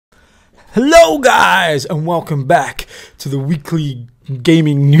Hello guys and welcome back to the weekly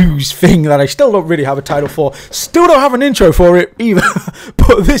gaming news thing that I still don't really have a title for, still don't have an intro for it either,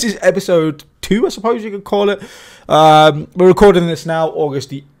 but this is episode 2 I suppose you could call it. We're recording this now August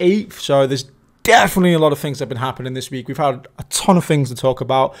the 8th, so there's definitely a lot of things that have been happening this week. We've had a ton of things to talk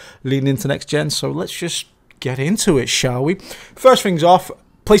about leading into next gen, so let's just get into it, shall we? First things off,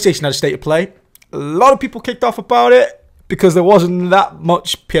 PlayStation had a state of play. A lot of people kicked off about it because there wasn't that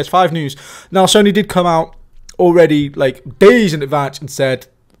much PS5 news. Now, Sony did come out already like days in advance and said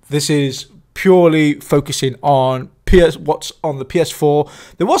this is purely focusing on what's on the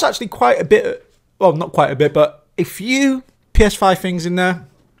PS4. There was actually quite a bit, well, not quite a bit, but a few PS5 things in there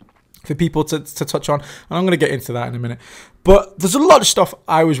for people to touch on, and I'm going to get into that in a minute. But there's a lot of stuff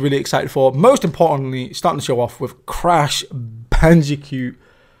I was really excited for. Most importantly, starting to show off with Crash Bandicoot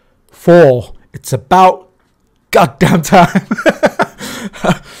 4. It's about goddamn time.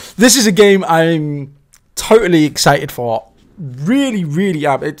 This is a game I'm totally excited for. Really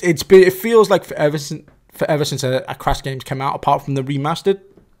am. It feels like forever since a Crash game's come out, apart from the remastered.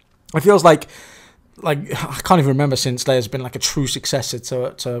 It feels like I can't even remember since there's been like a true successor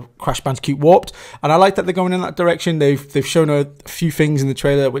to Crash Bandicoot Warped, and I like that they're going in that direction. They've shown a few things in the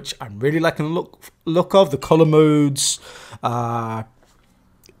trailer which I'm really liking the look of. The color modes,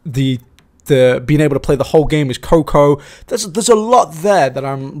 the being able to play the whole game as Coco. There's a lot there that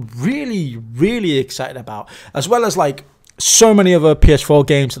I'm really excited about, as well as like so many other PS4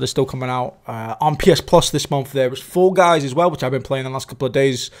 games that are still coming out on PS Plus this month. There was Fall Guys as well, which I've been playing the last couple of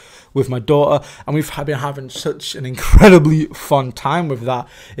days with my daughter, and we've been having such an incredibly fun time with that.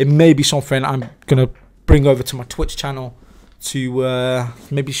 It may be something I'm gonna bring over to my Twitch channel to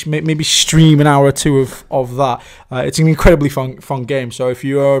maybe stream an hour or two of that. It's an incredibly fun game. So if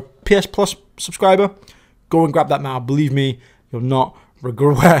you're a PS Plus subscriber, go and grab that now. Believe me, you'll not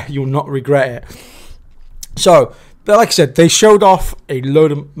regret it. So, but like I said, they showed off a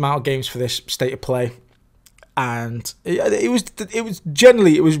load amount of games for this state of play, and it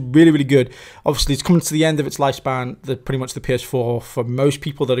was really good. Obviously, it's coming to the end of its lifespan. Pretty much the PS4 for most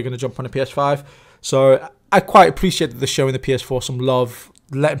people that are going to jump on a PS5. So I quite appreciate that they're showing the PS4 some love,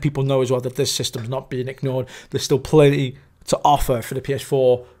 letting people know as well that this system's not being ignored. There's still plenty to offer for the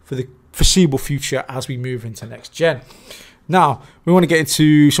PS4 for the foreseeable future as we move into next gen. Now, we want to get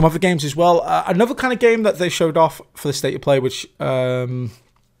into some other games as well. Another kind of game that they showed off for the state of play, which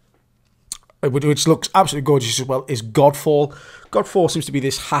looks absolutely gorgeous as well, is Godfall. Godfall seems to be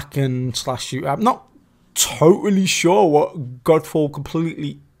this hack and slash shoot. I'm not totally sure what Godfall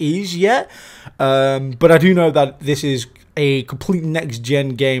completely is yet, but I do know that this is a complete next-gen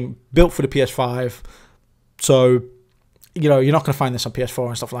game built for the PS5. So, you know, you're not going to find this on PS4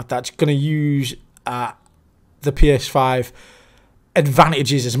 and stuff like that. It's going to use the PS5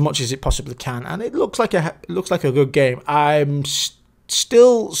 advantages as much as it possibly can, and it looks like a good game. I'm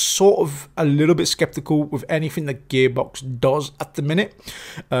still sort of a little bit skeptical with anything that Gearbox does at the minute,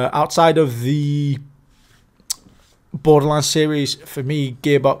 outside of the Borderlands series. For me,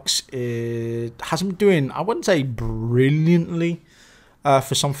 Gearbox hasn't been doing, I wouldn't say brilliantly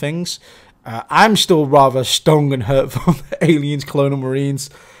for some things. I'm still rather stung and hurt from the Aliens Colonial Marines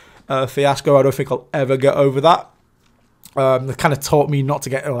fiasco. I don't think I'll ever get over that. It kind of taught me not to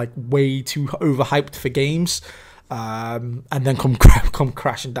get like way too overhyped for games, and then come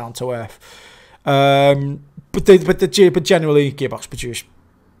crashing down to earth. But generally, Gearbox produce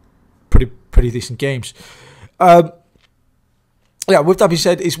pretty decent games. Yeah, with that being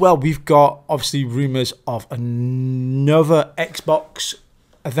said as well, we've got obviously rumours of another Xbox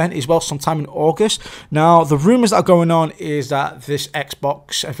event as well sometime in August. Now, the rumours that are going on is that this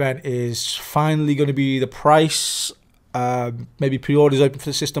Xbox event is finally going to be the price. Maybe pre-orders open for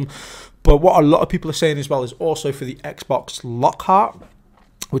the system. But what a lot of people are saying as well is also for the Xbox Lockheart,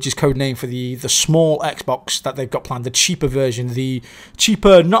 which is codename for the small Xbox that they've got planned, the cheaper version, the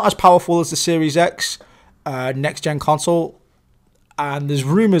cheaper, not as powerful as the Series X next-gen console. And there's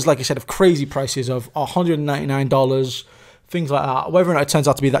rumours, like I said, of crazy prices of $199, things like that. Whether or not it turns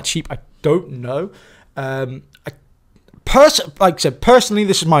out to be that cheap, I don't know. Like I said, personally,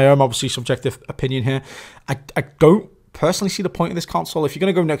 this is my own, obviously, subjective opinion here. I don't personally see the point of this console. If you're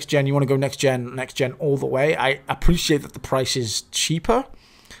going to go next gen, you want to go next gen all the way. I appreciate that the price is cheaper,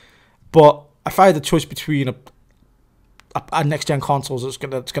 but if I had the choice between a next gen consoles that's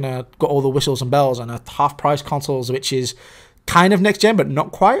gonna got all the whistles and bells, and a half price consoles which is kind of next gen but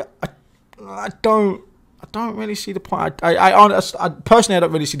not quite, I don't really see the point. I personally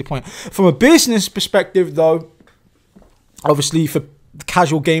don't really see the point. From a business perspective, though, obviously for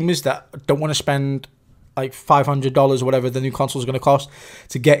casual gamers that don't want to spend like $500 or whatever the new console is going to cost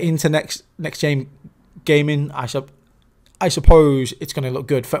to get into next gen gaming. I suppose it's going to look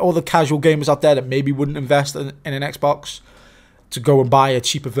good for all the casual gamers out there that maybe wouldn't invest in an Xbox, to go and buy a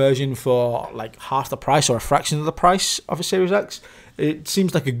cheaper version for like half the price or a fraction of the price of a Series X. It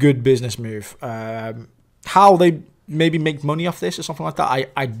seems like a good business move. How they maybe make money off this or something like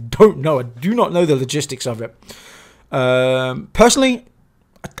that, I don't know. I do not know the logistics of it. Personally,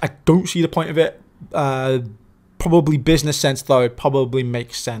 I don't see the point of it. Probably business sense though, it probably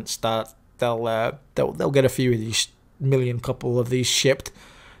makes sense that they'll get a few of these couple of these shipped.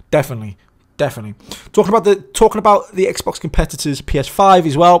 Definitely. Talking about the Xbox competitors PS5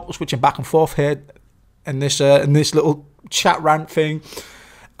 as well. Switching back and forth here in this little chat rant thing.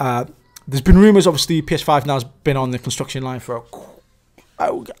 There's been rumors. Obviously, PS5 now has been on the construction line for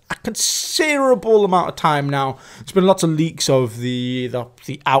a considerable amount of time now. There's been lots of leaks of the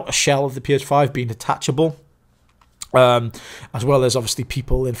outer shell of the PS5 being detachable, as well as obviously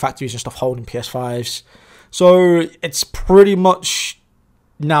people in factories and stuff holding PS5s. So it's pretty much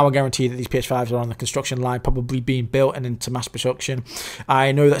now a guarantee that these PS5s are on the construction line, probably being built and into mass production.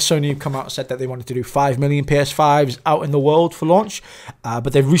 I know that Sony have come out and said that they wanted to do 5 million PS5s out in the world for launch,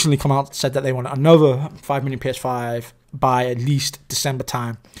 but they've recently come out and said that they want another 5 million PS5 by at least December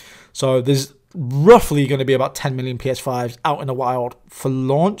time. So there's roughly going to be about 10 million PS5s out in the wild for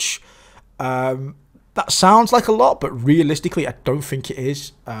launch. That sounds like a lot, but realistically, I don't think it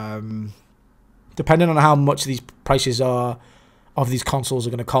is. Depending on how much these prices are of these consoles are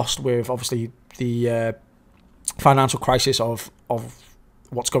going to cost, with obviously the financial crisis of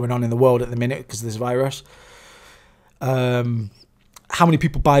what's going on in the world at the minute because of this virus. How many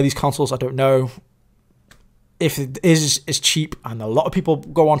people buy these consoles, I don't know. If it is cheap and a lot of people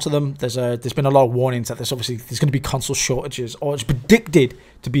go onto them, there's been a lot of warnings that there's going to be console shortages, or it's predicted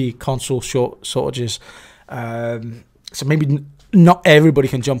to be console shortages. So maybe not everybody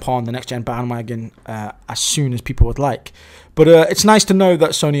can jump on the next gen bandwagon as soon as people would like. But it's nice to know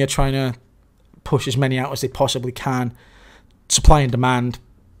that Sony are trying to push as many out as they possibly can. Supply and demand.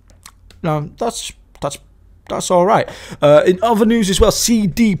 No, that's all right. In other news as well,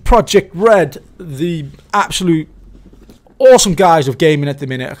 CD Projekt Red, the absolute awesome guys of gaming at the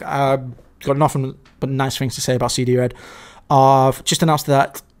minute, got nothing but nice things to say about CD Red. I've just announced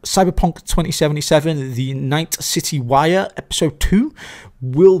that Cyberpunk 2077, the Night City Wire Episode 2,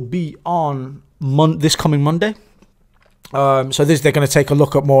 will be on this coming Monday. So they're going to take a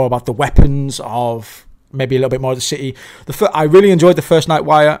look at more about the weapons, of maybe a little bit more of the city. I really enjoyed the first Night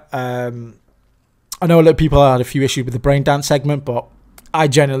Wire. I know a lot of people had a few issues with the brain dance segment, but I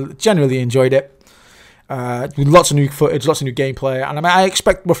generally enjoyed it. With lots of new footage, lots of new gameplay, and I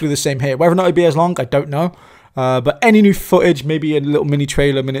expect roughly the same here. Whether or not it'll be as long, I don't know. But any new footage, maybe a little minute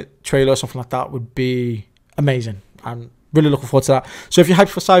trailer or something like that, would be amazing. I'm really looking forward to that. So if you're hyped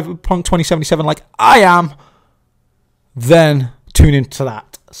for Cyberpunk 2077 like I am, then tune into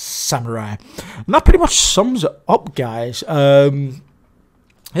that, Samurai. And that pretty much sums it up, guys.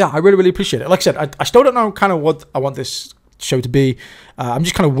 Yeah, I really appreciate it. Like I said, I still don't know kind of what I want this show to be. I'm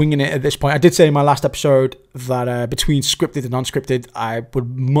just kind of winging it at this point. I did say in my last episode that between scripted and unscripted, I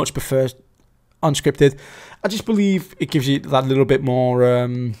would much prefer unscripted. I just believe it gives you that little bit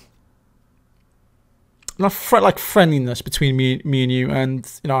more like friendliness between me and you. And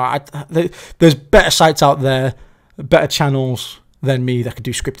you know, there's better sites out there, better channels than me that could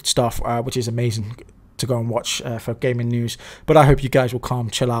do scripted stuff, which is amazing to go and watch for gaming news. But I hope you guys will calm,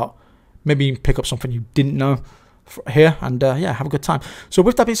 chill out, maybe pick up something you didn't know here, and yeah, have a good time. So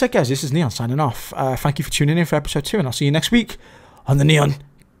with that being said, guys, this is Neon signing off. Thank you for tuning in for episode 2, and I'll see you next week on the Neon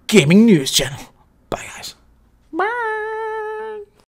Gaming News channel. Bye, guys.